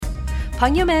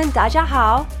朋友们，大家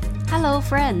好。Hello,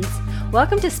 friends.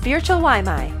 Welcome to Spiritual 外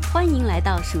卖。欢迎来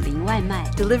到属灵外卖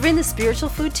Delivering the spiritual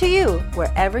food to you,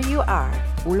 wherever you are.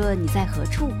 无论你在何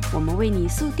处，我们为你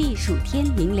速递属天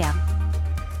灵粮。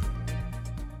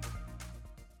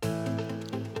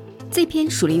这篇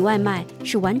属灵外卖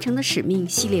是完成的使命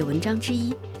系列文章之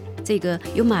一。这个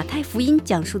由马太福音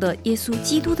讲述的耶稣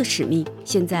基督的使命，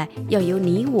现在要由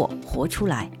你我活出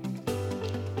来。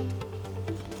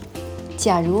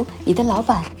假如你的老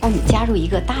板让你加入一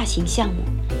个大型项目，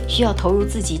需要投入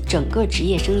自己整个职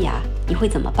业生涯，你会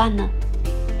怎么办呢？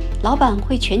老板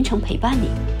会全程陪伴你，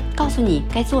告诉你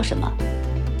该做什么。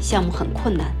项目很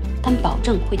困难，但保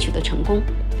证会取得成功，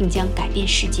并将改变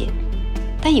世界。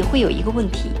但也会有一个问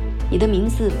题，你的名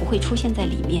字不会出现在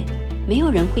里面，没有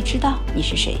人会知道你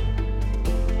是谁。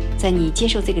在你接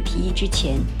受这个提议之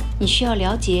前，你需要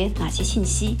了解哪些信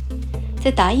息？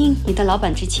在答应你的老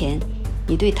板之前，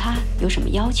你对他有什么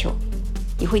要求？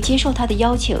你会接受他的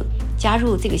要求，加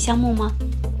入这个项目吗？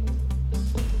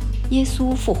耶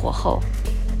稣复活后，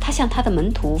他向他的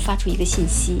门徒发出一个信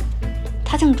息，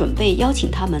他正准备邀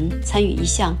请他们参与一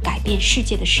项改变世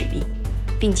界的使命，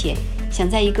并且想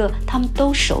在一个他们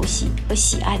都熟悉和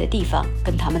喜爱的地方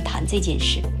跟他们谈这件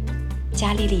事——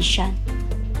加利利山。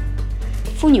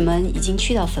妇女们已经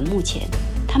去到坟墓前，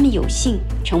她们有幸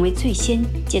成为最先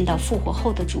见到复活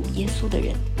后的主耶稣的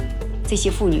人。这些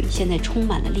妇女现在充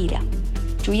满了力量。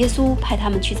主耶稣派他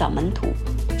们去找门徒，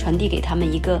传递给他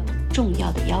们一个重要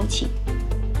的邀请，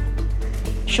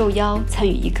受邀参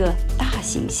与一个大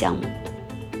型项目。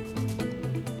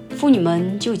妇女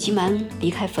们就急忙离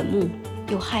开坟墓，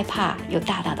又害怕又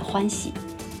大大的欢喜，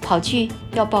跑去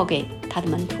要报给他的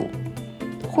门徒。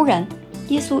忽然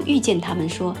耶稣遇见他们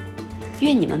说：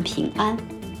愿你们平安。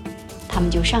他们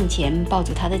就上前抱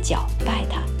住他的脚拜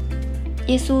他。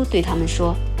耶稣对他们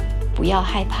说：不要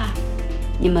害怕，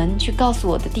你们去告诉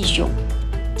我的弟兄，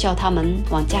叫他们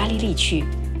往加利利去，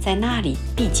在那里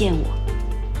必见我。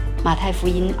马太福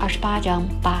音28章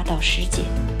8到10节。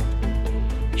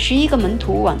11个门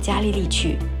徒往加利利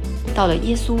去，到了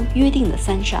耶稣约定的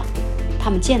山上，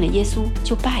他们见了耶稣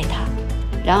就拜他。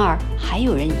然而还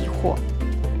有人疑惑。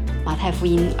马太福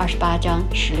音28章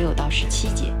16到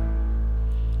17节。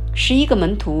11个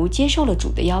门徒接受了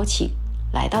主的邀请，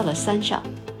来到了山上。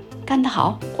干得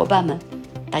好，伙伴们！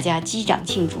大家击掌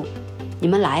庆祝，你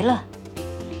们来了。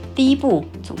第一步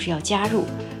总是要加入，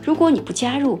如果你不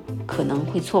加入，可能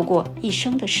会错过一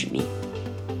生的使命。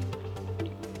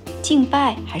敬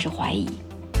拜还是怀疑？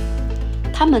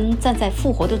他们站在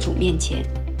复活的主面前，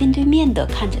面对面地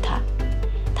看着他。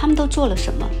他们都做了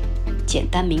什么？简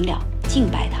单明了，敬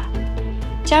拜他。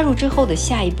加入之后的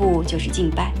下一步就是敬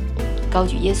拜，高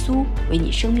举耶稣为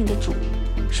你生命的主，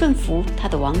顺服他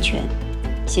的王权，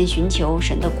先寻求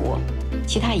神的国，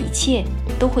其他一切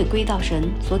都会归到神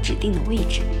所指定的位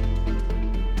置。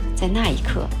在那一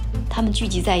刻，他们聚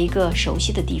集在一个熟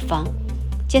悉的地方，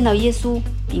见到耶稣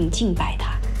并敬拜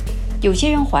他。有些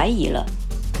人怀疑了，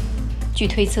据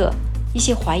推测，一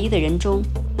些怀疑的人中，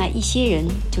那一些人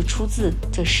就出自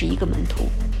这11个门徒。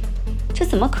这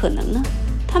怎么可能呢？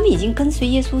他们已经跟随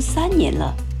耶稣3年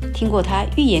了，听过他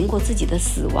预言过自己的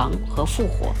死亡和复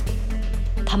活，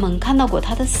他们看到过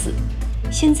他的死，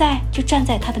现在就站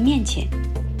在他的面前，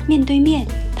面对面，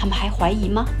他们还怀疑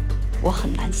吗？我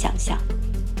很难想象。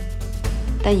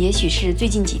但也许是最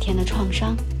近几天的创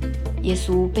伤，耶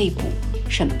稣被捕、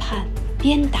审判、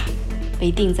鞭打，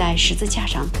被钉在十字架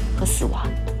上和死亡，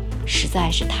实在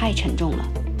是太沉重了。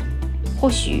或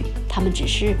许他们只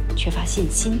是缺乏信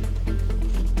心。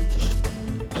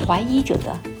怀疑者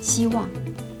的希望。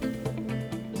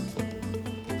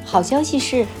好消息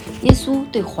是，耶稣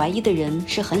对怀疑的人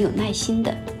是很有耐心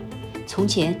的。从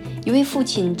前，一位父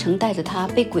亲曾带着他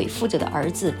被鬼附着的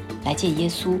儿子来见耶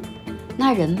稣，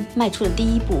那人迈出了第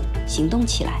一步，行动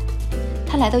起来。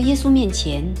他来到耶稣面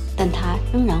前，但他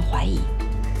仍然怀疑。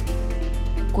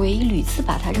鬼屡次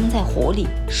把他扔在火里、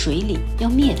水里，要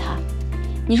灭他。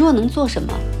你若能做什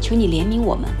么，求你怜悯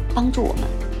我们，帮助我们。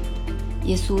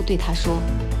耶稣对他说：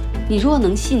你若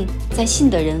能信，在信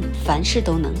的人凡事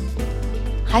都能。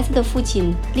孩子的父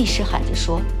亲立时喊着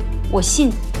说：我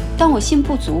信，但我信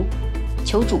不足，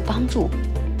求主帮助。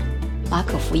马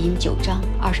可福音9章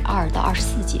22到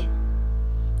24节。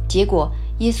结果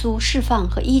耶稣释放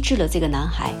和医治了这个男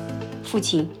孩，父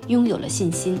亲拥有了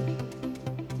信心。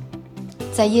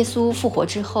在耶稣复活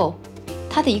之后，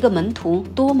他的一个门徒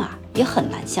多马也很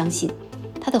难相信，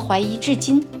他的怀疑至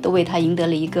今都为他赢得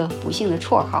了一个不幸的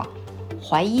绰号——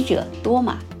怀疑者多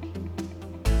马。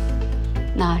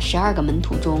那12个门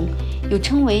徒中，有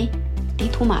称为迪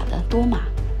图马的多马。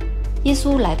耶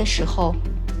稣来的时候，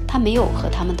他没有和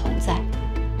他们同在。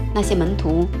那些门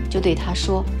徒就对他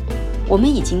说：我们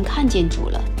已经看见主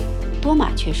了。多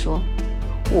马却说：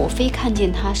我非看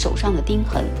见他手上的钉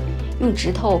痕，用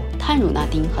指头探入那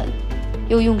钉痕，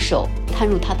又用手探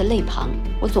入他的肋旁，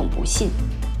我总不信。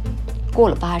过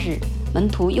了8日，门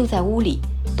徒又在屋里，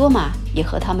多马也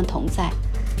和他们同在，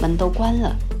门都关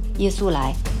了。耶稣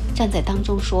来，站在当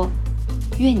中说：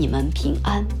愿你们平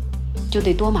安。就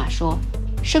对多马说：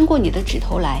伸过你的指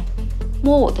头来，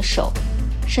摸我的手，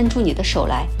伸出你的手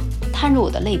来，探入我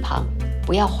的肋旁，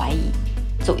不要怀疑，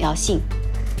总要信。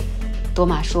多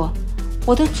马说：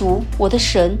我的主，我的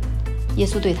神。耶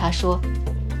稣对他说：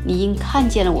你因看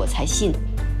见了我才信，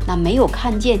那没有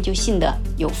看见就信的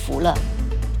有福了。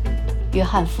约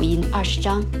翰福音20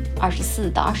章24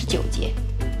到29节。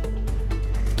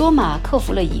多马克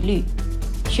服了疑虑，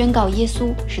宣告耶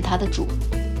稣是他的主。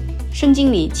圣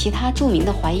经里其他著名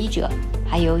的怀疑者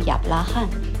还有亚伯拉罕。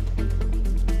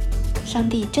上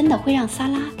帝真的会让撒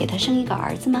拉给他生一个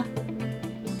儿子吗？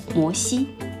摩西。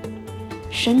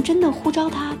神真的呼召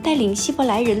他带领希伯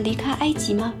来人离开埃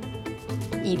及吗？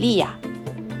以利亚。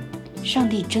上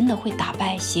帝真的会打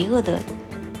败邪恶的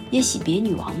耶洗别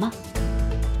女王吗？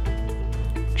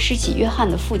施洗约翰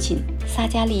的父亲撒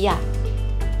加利亚。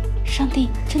上帝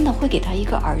真的会给他一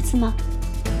个儿子吗？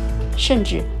甚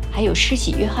至还有施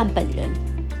洗约翰本人。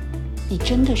你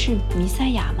真的是弥赛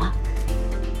亚吗？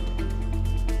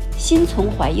心存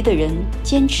怀疑的人，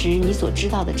坚持你所知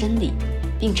道的真理，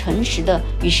并诚实地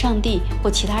与上帝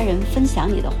或其他人分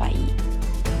享你的怀疑。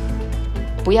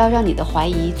不要让你的怀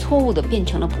疑错误地变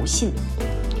成了不信。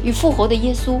与复活的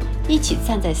耶稣一起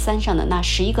站在山上的那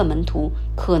11个门徒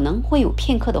可能会有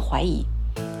片刻的怀疑，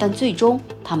但最终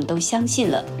他们都相信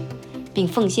了，并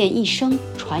奉献一生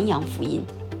传扬福音。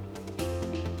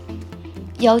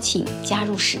邀请加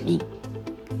入使命，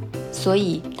所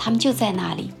以他们就在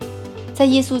那里，在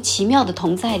耶稣奇妙的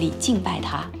同在里敬拜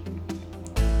他。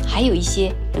还有一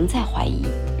些仍在怀疑。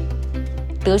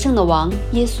得胜的王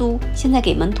耶稣现在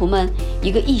给门徒们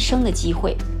一个一生的机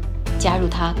会，加入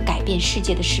他改变世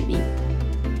界的使命。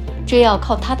这要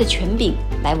靠他的权柄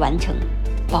来完成，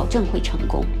保证会成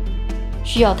功。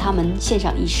需要他们献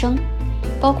上一生，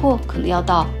包括可能要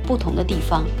到不同的地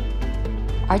方，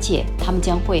而且他们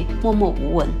将会默默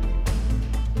无闻。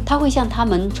他会向他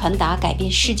们传达改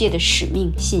变世界的使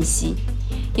命信息，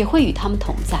也会与他们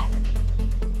同在。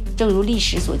正如历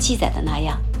史所记载的那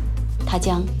样，他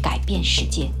将改变世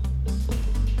界。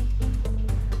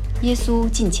耶稣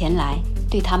近前来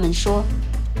对他们说：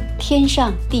天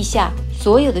上地下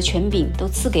所有的权柄都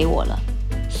赐给我了，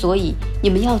所以你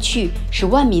们要去，使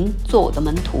万民做我的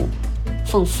门徒，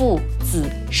奉父子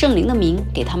圣灵的名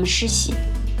给他们施洗，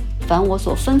凡我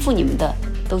所吩咐你们的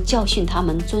都教训他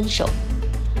们遵守，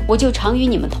我就常与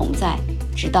你们同在，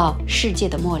直到世界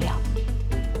的末了。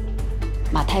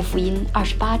马太福音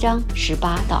28章18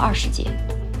到20节。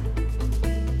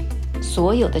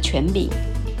所有的权柄。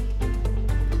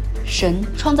神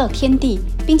创造天地，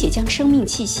并且将生命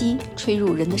气息吹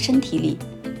入人的身体里，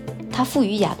他赋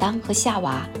予亚当和夏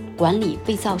娃管理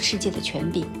被造世界的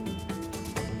权柄。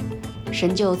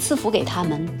神就赐福给他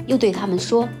们，又对他们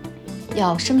说：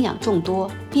要生养众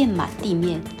多，遍满地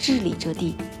面，治理这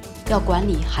地，要管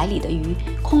理海里的鱼，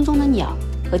空中的鸟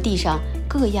和地上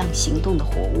各样行动的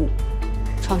活物。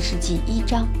创世纪1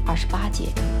章28节。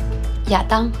亚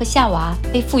当和夏娃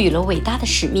被赋予了伟大的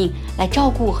使命，来照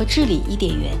顾和治理伊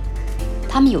甸园。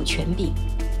他们有权柄，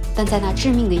但在那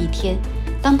致命的一天，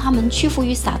当他们屈服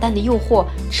于撒旦的诱惑，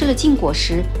吃了禁果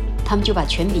时，他们就把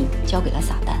权柄交给了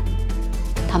撒旦。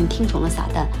他们听从了撒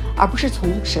旦，而不是从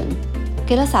神，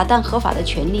给了撒旦合法的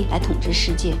权利来统治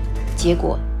世界，结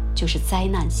果就是灾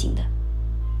难性的。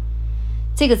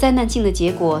这个灾难性的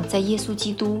结果在耶稣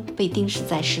基督被钉死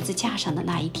在十字架上的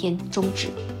那一天终止，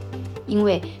因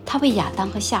为他为亚当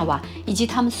和夏娃以及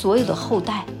他们所有的后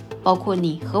代，包括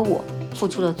你和我，付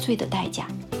出了罪的代价。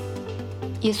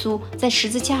耶稣在十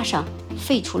字架上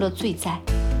废除了罪债，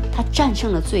他战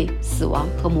胜了罪、死亡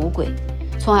和魔鬼，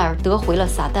从而得回了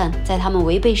撒旦在他们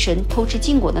违背神、偷吃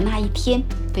禁果的那一天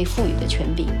被赋予的权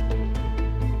柄。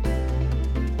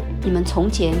你们从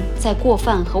前在过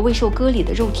犯和未受割礼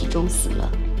的肉体中死了，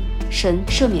神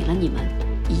赦免了你们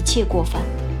一切过犯，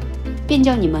便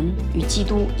叫你们与基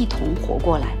督一同活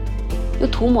过来，又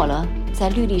涂抹了在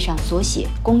律例上所写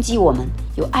攻击我们、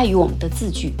有碍于我们的字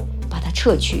句，把它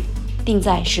撤去，钉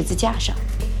在十字架上，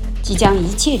即将一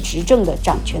切执政的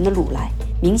掌权的掳来，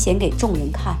明显给众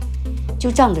人看，就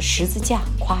仗着十字架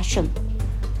夸胜。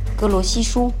哥罗西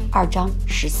书2章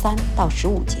13到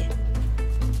15节。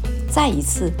再一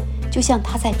次，就像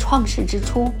他在创世之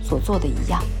初所做的一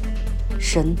样，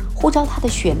神呼召他的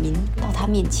选民到他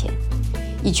面前，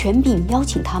以权柄邀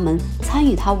请他们参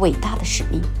与他伟大的使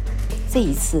命。这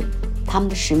一次，他们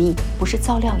的使命不是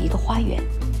照料一个花园，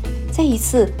这一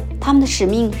次，他们的使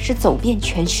命是走遍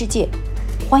全世界，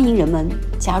欢迎人们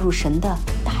加入神的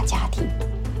大家庭，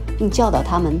并教导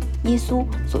他们耶稣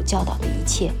所教导的一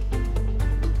切。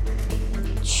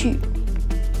去。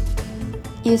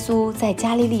耶稣在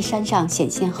加利利山上显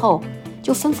现后，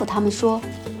就吩咐他们说：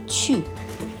去。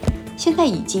现在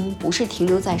已经不是停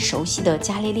留在熟悉的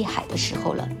加利利海的时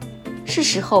候了，是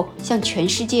时候向全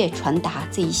世界传达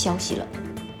这一消息了，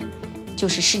就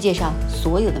是世界上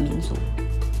所有的民族。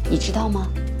你知道吗？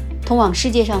通往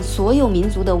世界上所有民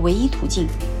族的唯一途径，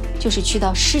就是去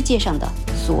到世界上的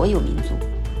所有民族。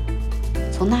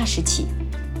从那时起，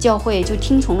教会就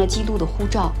听从了基督的呼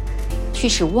召，去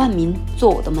使万民做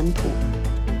我的门徒。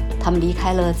他们离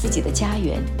开了自己的家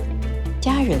园、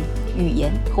家人、语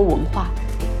言和文化，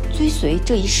追随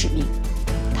这一使命。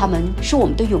他们是我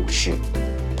们的勇士，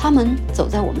他们走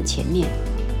在我们前面。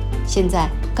现在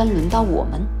该轮到我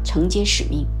们承接使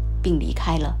命并离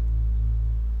开了。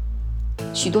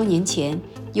许多年前，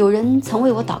有人曾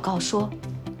为我祷告说，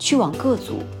去往各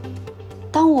族。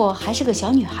当我还是个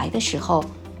小女孩的时候，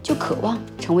就渴望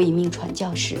成为一名传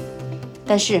教士。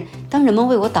但是当人们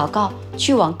为我祷告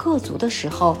去往各族的时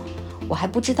候，我还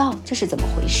不知道这是怎么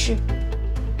回事。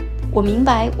我明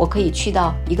白我可以去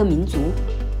到一个民族，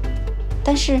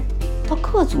但是到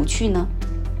各族去呢？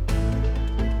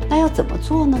那要怎么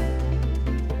做呢？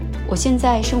我现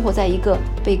在生活在一个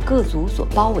被各族所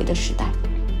包围的时代。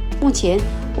目前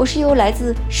我是由来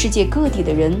自世界各地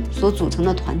的人所组成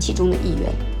的团体中的一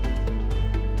员。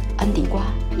安地瓜、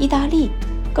意大利、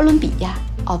哥伦比亚、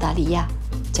澳大利亚、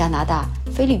加拿大、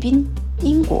菲律宾、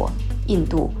英国、印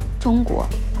度、中国、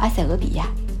埃塞俄比亚。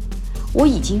我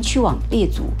已经去往列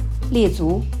族，列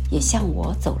族也向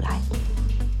我走来。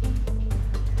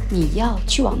你要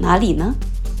去往哪里呢？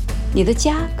你的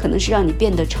家可能是让你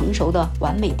变得成熟的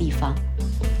完美地方，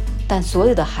但所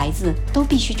有的孩子都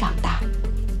必须长大，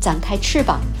展开翅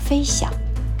膀飞翔。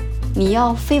你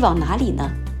要飞往哪里呢？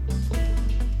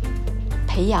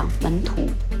培养门徒。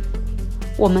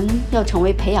我们要成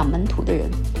为培养门徒的人，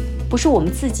不是我们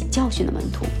自己教训的门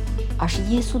徒，而是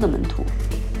耶稣的门徒。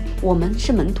我们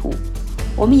是门徒，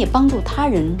我们也帮助他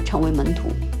人成为门徒。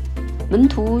门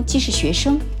徒既是学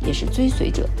生，也是追随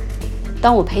者。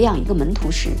当我培养一个门徒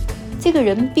时，这个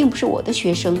人并不是我的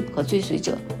学生和追随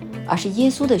者，而是耶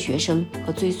稣的学生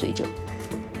和追随者。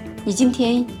你今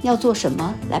天要做什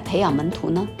么来培养门徒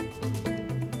呢？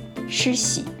施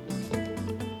洗。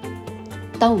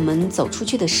当我们走出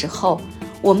去的时候，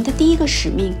我们的第一个使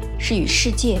命是与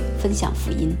世界分享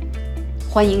福音，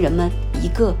欢迎人们一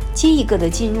个接一个地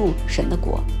进入神的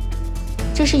国。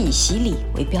这是以洗礼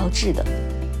为标志的。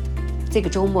这个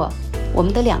周末，我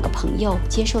们的2个朋友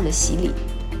接受了洗礼，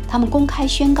他们公开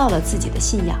宣告了自己的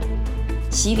信仰。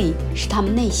洗礼是他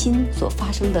们内心所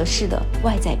发生的事的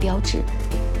外在标志。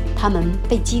他们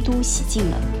被基督洗净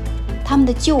了，他们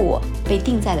的旧我被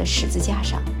钉在了十字架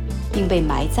上，并被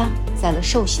埋葬在了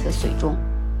受洗的水中。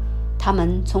他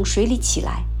们从水里起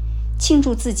来，庆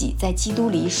祝自己在基督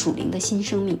里属灵的新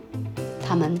生命。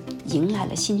他们迎来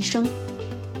了新生。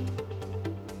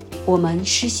我们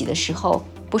施洗的时候，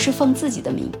不是奉自己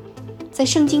的名。在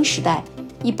圣经时代，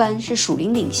一般是属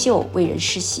灵领袖为人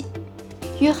施洗。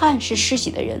约翰是施洗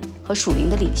的人和属灵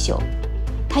的领袖，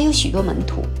他有许多门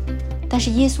徒，但是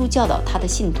耶稣教导他的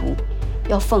信徒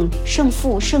要奉圣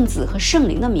父、圣子和圣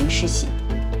灵的名施洗，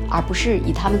而不是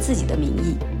以他们自己的名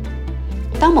义。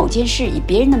当某件事以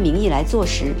别人的名义来做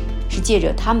时，是借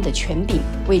着他们的权柄，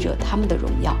为着他们的荣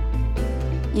耀。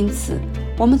因此，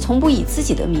我们从不以自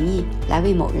己的名义来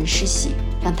为某人施洗，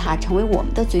让他成为我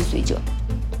们的追随者。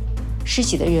施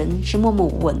洗的人是默默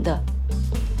无闻的，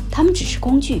他们只是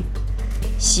工具。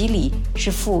洗礼是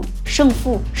父、圣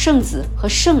父、圣子和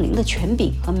圣灵的权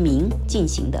柄和名进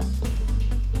行的。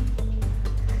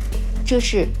这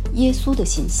是耶稣的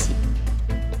信息。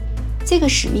这个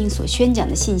使命所宣讲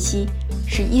的信息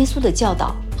是耶稣的教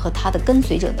导和他的跟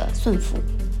随者的顺服，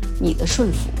你的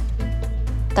顺服。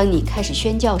当你开始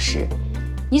宣教时，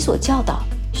你所教导、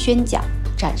宣讲、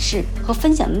展示和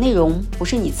分享的内容不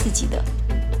是你自己的，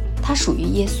它属于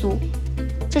耶稣，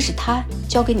这是他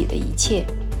交给你的一切，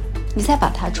你再把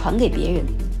它传给别人。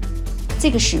这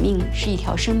个使命是一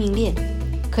条生命链，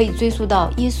可以追溯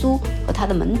到耶稣和他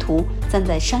的门徒站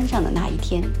在山上的那一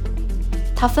天。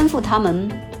他吩咐他们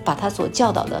把他所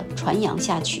教导的传扬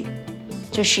下去。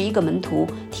这11个门徒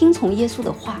听从耶稣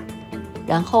的话，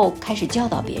然后开始教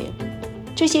导别人。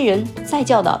这些人再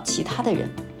教导其他的人，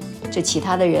这其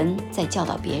他的人再教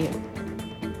导别人。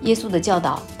耶稣的教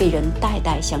导被人代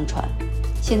代相传，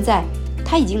现在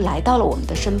他已经来到了我们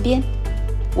的身边。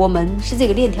我们是这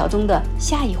个链条中的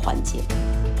下一环节。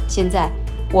现在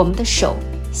我们的手、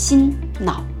心、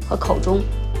脑和口中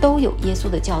都有耶稣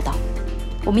的教导，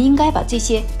我们应该把这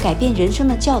些改变人生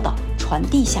的教导传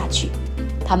递下去。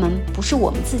他们不是我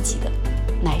们自己的，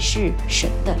乃是神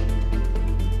的。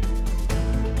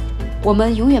我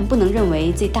们永远不能认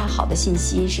为这大好的信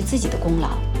息是自己的功劳，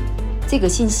这个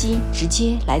信息直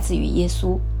接来自于耶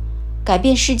稣。改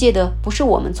变世界的不是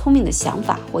我们聪明的想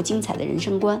法或精彩的人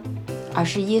生观，而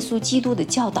是耶稣基督的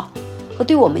教导和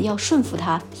对我们要顺服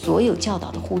他所有教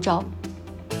导的呼召。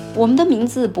我们的名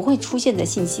字不会出现在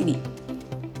信息里，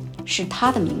是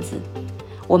他的名字。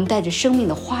我们带着生命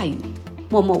的话语，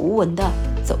默默无闻地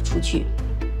走出去。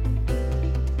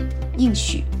应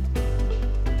许、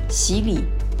洗礼、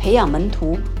培养门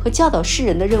徒和教导世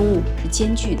人的任务是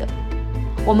艰巨的。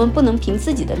我们不能凭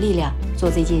自己的力量做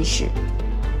这件事，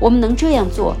我们能这样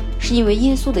做，是因为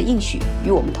耶稣的应许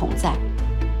与我们同在。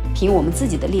凭我们自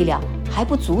己的力量还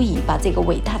不足以把这个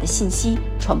伟大的信息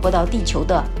传播到地球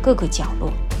的各个角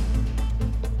落。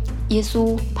耶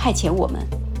稣派遣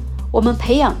我们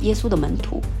培养耶稣的门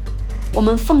徒，我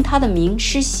们奉他的名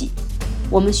施洗，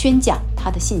我们宣讲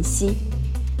他的信息。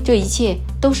这一切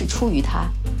都是出于他，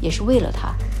也是为了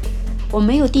他。我们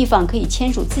没有地方可以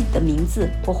签署自己的名字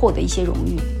或获得一些荣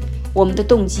誉。我们的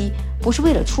动机不是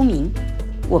为了出名，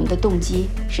我们的动机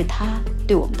是他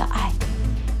对我们的爱，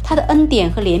他的恩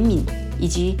典和怜悯，以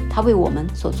及他为我们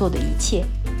所做的一切。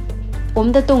我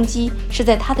们的动机是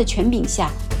在他的权柄下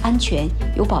安全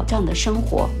有保障的生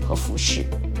活和服侍，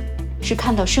是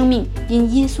看到生命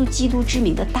因耶稣基督之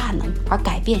名的大能而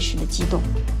改变时的激动。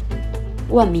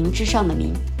万民之上的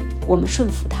名，我们顺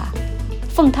服他，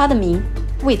奉他的名，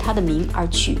为他的名而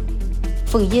去。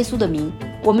奉耶稣的名，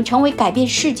我们成为改变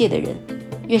世界的人。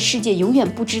愿世界永远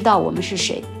不知道我们是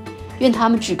谁，愿他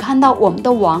们只看到我们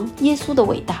的王耶稣的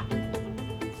伟大。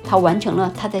他完成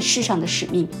了他在世上的使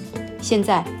命，现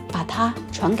在把它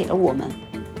传给了我们。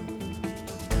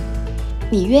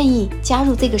你愿意加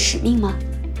入这个使命吗？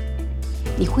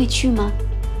你会去吗？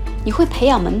你会培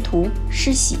养门徒、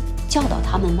施洗、教导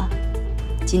他们吗？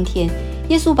今天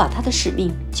耶稣把他的使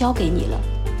命交给你了，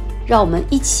让我们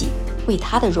一起为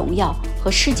他的荣耀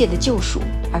和世界的救赎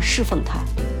而侍奉他。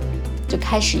这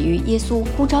开始于耶稣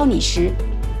呼召你时，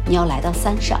你要来到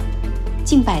山上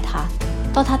敬拜他，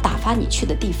到他打发你去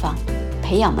的地方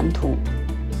培养门徒。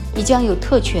你将有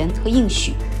特权和应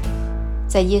许，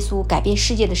在耶稣改变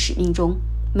世界的使命中，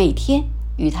每天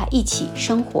与他一起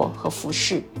生活和服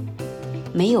侍。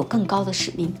没有更高的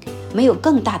使命，没有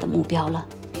更大的目标了。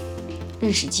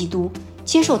认识基督，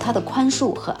接受他的宽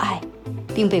恕和爱，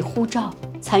并被呼召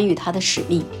参与他的使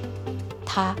命，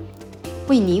他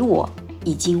为你我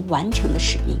已经完成的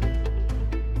使命。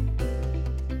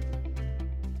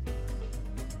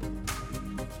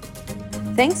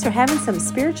Thanks for having some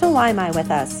spiritual Waimai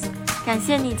with us. 感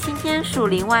谢你今天属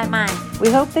灵外卖， We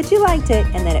hope that you liked it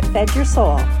and that it fed your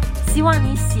soul. 希望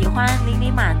你喜欢，灵里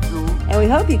满足， And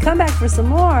we hope you come back for some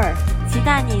more. 期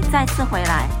待你再次回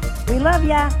来。We love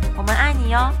ya. 我们爱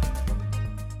你哟。